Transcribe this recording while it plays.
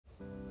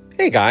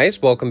Hey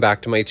guys, welcome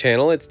back to my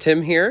channel. It's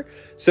Tim here.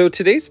 So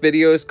today's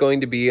video is going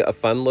to be a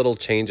fun little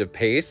change of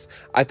pace.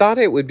 I thought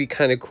it would be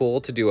kind of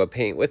cool to do a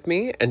paint with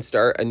me and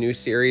start a new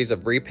series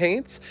of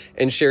repaints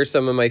and share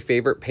some of my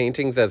favorite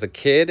paintings as a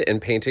kid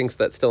and paintings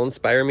that still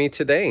inspire me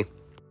today.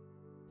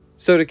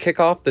 So to kick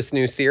off this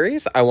new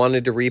series, I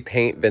wanted to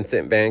repaint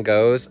Vincent van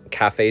Gogh's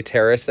Cafe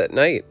Terrace at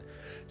Night.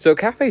 So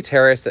Cafe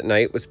Terrace at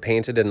Night was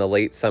painted in the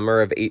late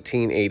summer of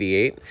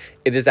 1888.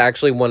 It is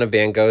actually one of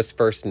Van Gogh's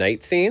first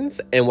night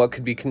scenes and what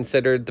could be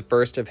considered the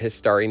first of his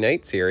Starry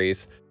Night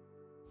series.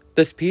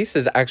 This piece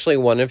is actually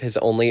one of his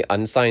only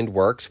unsigned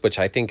works, which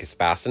I think is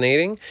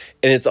fascinating,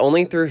 and it's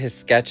only through his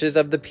sketches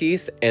of the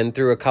piece and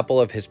through a couple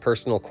of his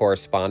personal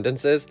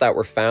correspondences that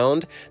were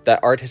found that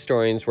art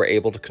historians were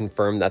able to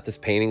confirm that this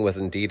painting was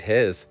indeed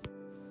his.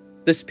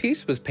 This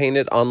piece was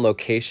painted on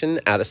location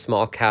at a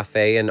small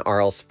cafe in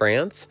Arles,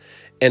 France.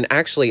 And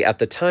actually, at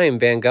the time,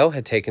 Van Gogh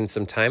had taken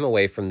some time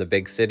away from the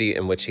big city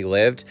in which he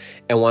lived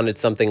and wanted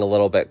something a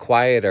little bit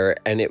quieter.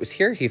 And it was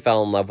here he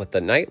fell in love with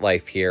the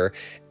nightlife here.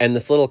 And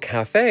this little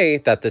cafe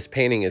that this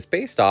painting is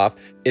based off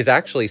is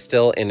actually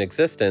still in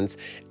existence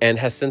and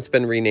has since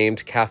been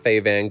renamed Cafe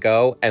Van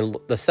Gogh. And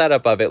the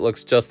setup of it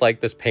looks just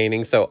like this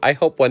painting. So I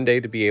hope one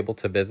day to be able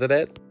to visit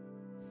it.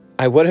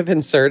 I would have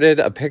inserted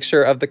a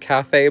picture of the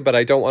cafe, but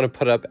I don't want to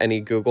put up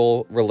any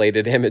Google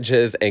related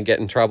images and get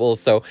in trouble,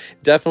 so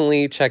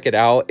definitely check it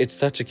out. It's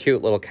such a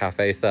cute little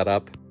cafe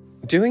setup.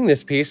 Doing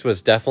this piece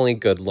was definitely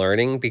good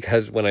learning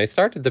because when I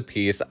started the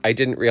piece, I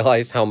didn't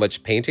realize how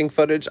much painting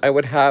footage I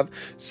would have,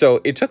 so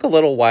it took a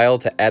little while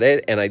to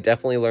edit, and I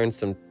definitely learned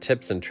some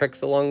tips and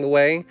tricks along the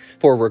way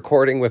for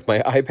recording with my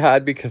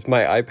iPad because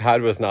my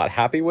iPad was not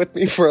happy with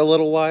me for a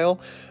little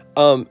while.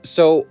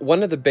 So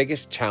one of the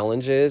biggest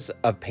challenges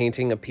of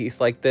painting a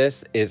piece like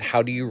this is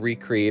how do you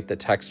recreate the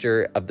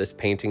texture of this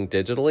painting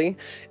digitally,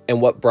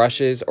 and what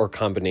brushes or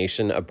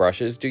combination of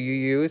brushes do you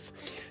use?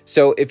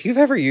 So if you've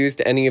ever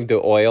used any of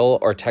the oil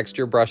or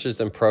texture brushes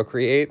in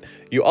Procreate,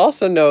 you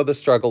also know the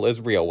struggle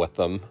is real with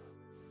them.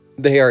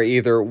 They are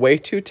either way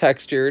too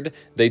textured,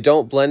 they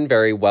don't blend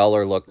very well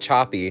or look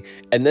choppy,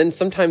 and then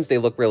sometimes they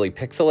look really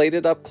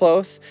pixelated up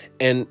close.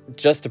 And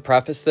just to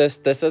preface this,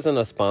 this isn't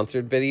a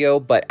sponsored video,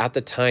 but at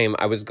the time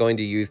I was going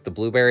to use the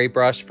blueberry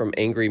brush from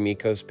Angry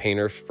Miko's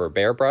Painters for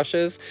Bear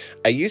brushes.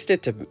 I used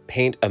it to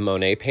paint a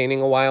Monet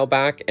painting a while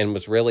back and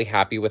was really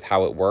happy with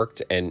how it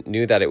worked and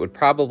knew that it would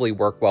probably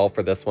work well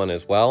for this one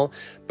as well.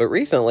 But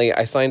recently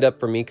I signed up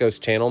for Miko's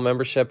channel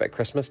membership at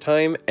Christmas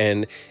time,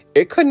 and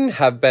it couldn't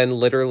have been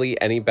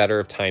literally any better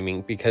of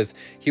timing because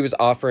he was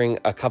offering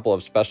a couple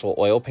of special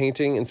oil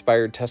painting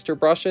inspired tester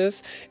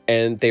brushes,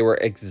 and they were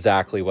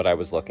exactly what I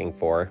was looking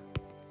for.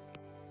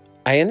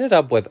 I ended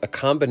up with a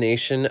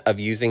combination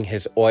of using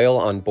his oil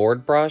on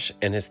board brush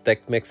and his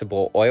thick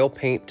mixable oil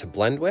paint to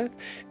blend with,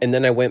 and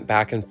then I went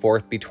back and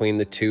forth between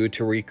the two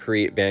to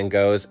recreate Van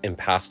Gogh's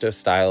impasto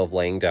style of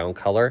laying down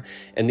color,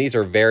 and these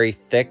are very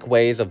thick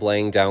ways of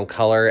laying down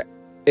color.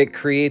 It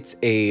creates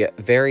a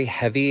very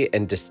heavy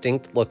and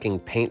distinct looking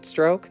paint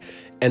stroke,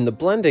 and the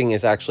blending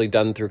is actually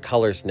done through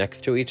colors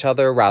next to each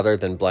other rather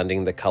than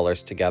blending the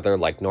colors together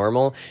like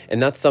normal.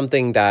 And that's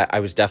something that I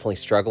was definitely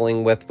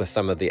struggling with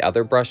some of the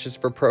other brushes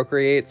for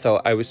Procreate,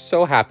 so I was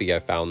so happy I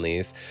found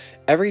these.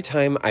 Every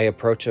time I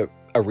approach a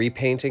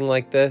repainting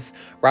like this,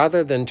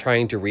 rather than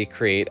trying to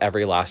recreate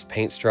every last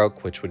paint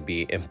stroke, which would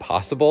be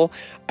impossible,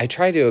 I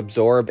try to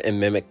absorb and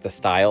mimic the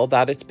style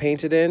that it's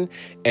painted in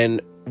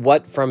and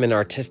what from an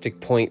artistic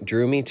point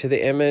drew me to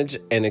the image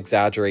and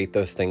exaggerate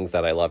those things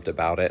that I loved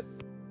about it.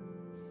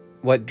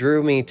 What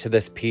drew me to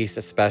this piece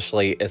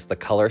especially is the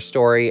color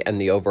story and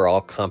the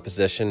overall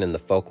composition and the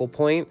focal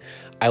point.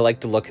 I like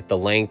to look at the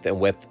length and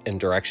width and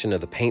direction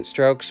of the paint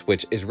strokes,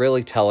 which is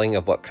really telling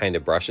of what kind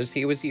of brushes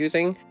he was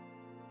using.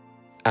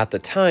 At the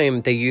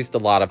time, they used a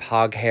lot of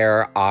hog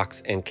hair,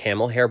 ox, and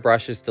camel hair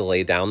brushes to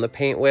lay down the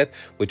paint with,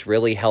 which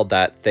really held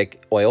that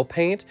thick oil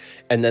paint.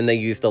 And then they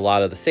used a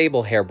lot of the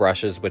sable hair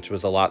brushes, which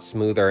was a lot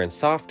smoother and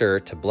softer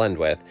to blend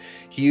with.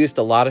 He used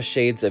a lot of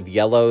shades of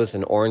yellows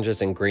and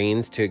oranges and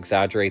greens to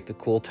exaggerate the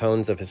cool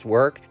tones of his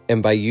work.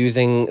 And by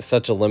using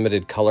such a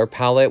limited color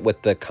palette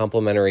with the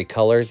complementary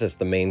colors as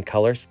the main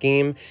color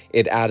scheme,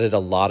 it added a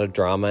lot of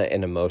drama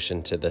and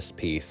emotion to this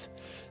piece.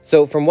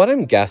 So from what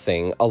I'm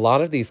guessing, a lot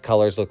of these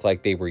colors look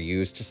like they were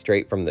used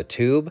straight from the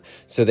tube,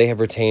 so they have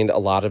retained a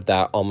lot of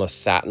that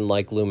almost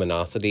satin-like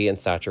luminosity and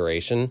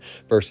saturation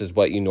versus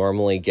what you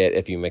normally get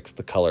if you mix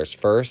the colors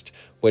first,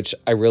 which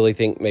I really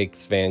think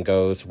makes Van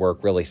Gogh's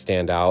work really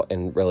stand out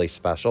and really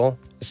special.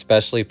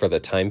 Especially for the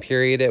time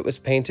period it was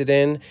painted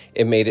in,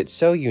 it made it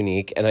so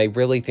unique, and I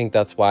really think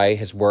that's why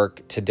his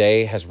work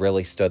today has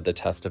really stood the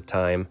test of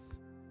time.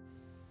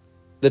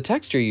 The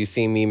texture you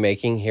see me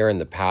making here in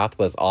the path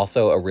was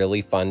also a really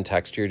fun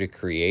texture to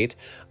create.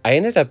 I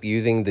ended up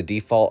using the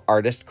default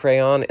artist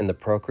crayon in the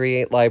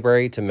Procreate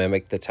library to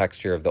mimic the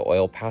texture of the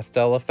oil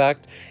pastel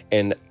effect,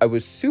 and I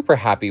was super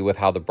happy with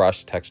how the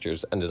brush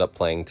textures ended up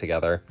playing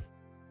together.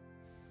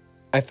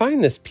 I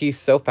find this piece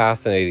so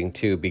fascinating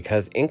too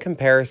because in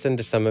comparison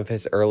to some of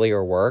his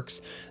earlier works,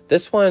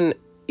 this one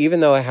Even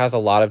though it has a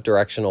lot of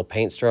directional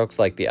paint strokes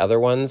like the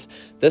other ones,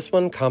 this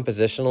one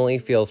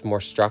compositionally feels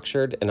more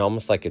structured and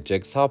almost like a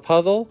jigsaw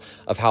puzzle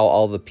of how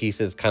all the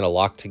pieces kind of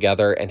lock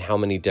together and how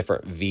many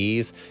different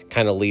V's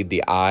kind of lead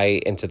the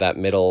eye into that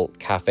middle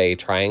cafe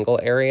triangle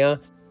area.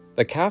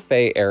 The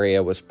cafe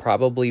area was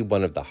probably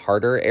one of the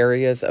harder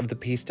areas of the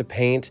piece to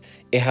paint.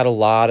 It had a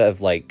lot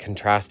of like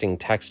contrasting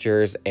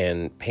textures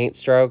and paint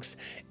strokes,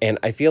 and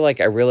I feel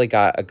like I really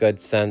got a good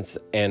sense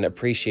and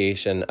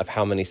appreciation of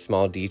how many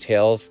small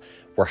details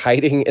were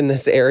hiding in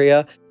this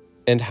area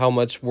and how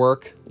much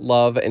work,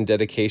 love, and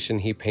dedication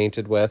he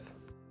painted with.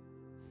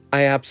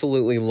 I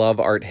absolutely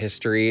love art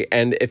history,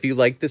 and if you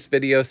like this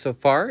video so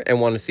far and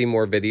want to see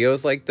more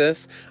videos like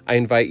this, I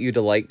invite you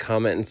to like,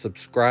 comment, and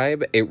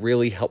subscribe. It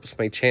really helps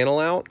my channel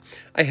out.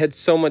 I had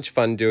so much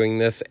fun doing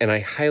this, and I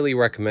highly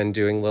recommend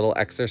doing little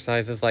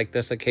exercises like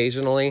this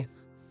occasionally.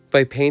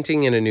 By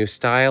painting in a new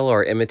style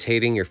or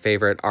imitating your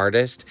favorite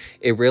artist,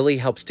 it really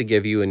helps to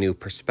give you a new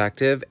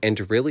perspective and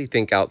to really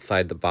think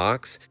outside the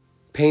box.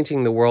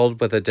 Painting the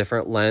world with a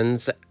different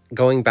lens,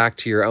 going back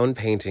to your own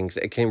paintings,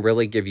 it can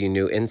really give you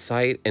new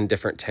insight and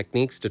different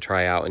techniques to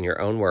try out in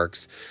your own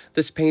works.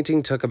 This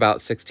painting took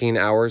about 16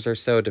 hours or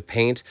so to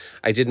paint.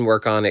 I didn't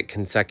work on it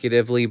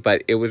consecutively,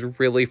 but it was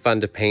really fun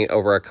to paint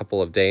over a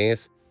couple of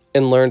days,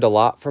 and learned a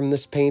lot from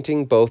this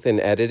painting, both in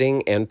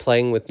editing and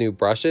playing with new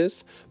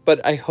brushes.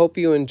 But I hope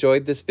you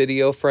enjoyed this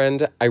video,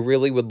 friend. I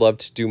really would love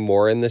to do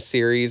more in this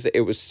series.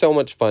 It was so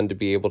much fun to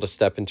be able to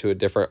step into a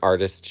different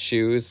artist's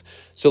shoes.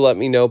 So let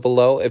me know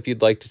below if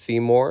you'd like to see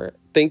more.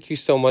 Thank you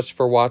so much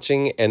for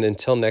watching, and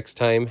until next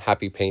time,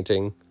 happy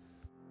painting.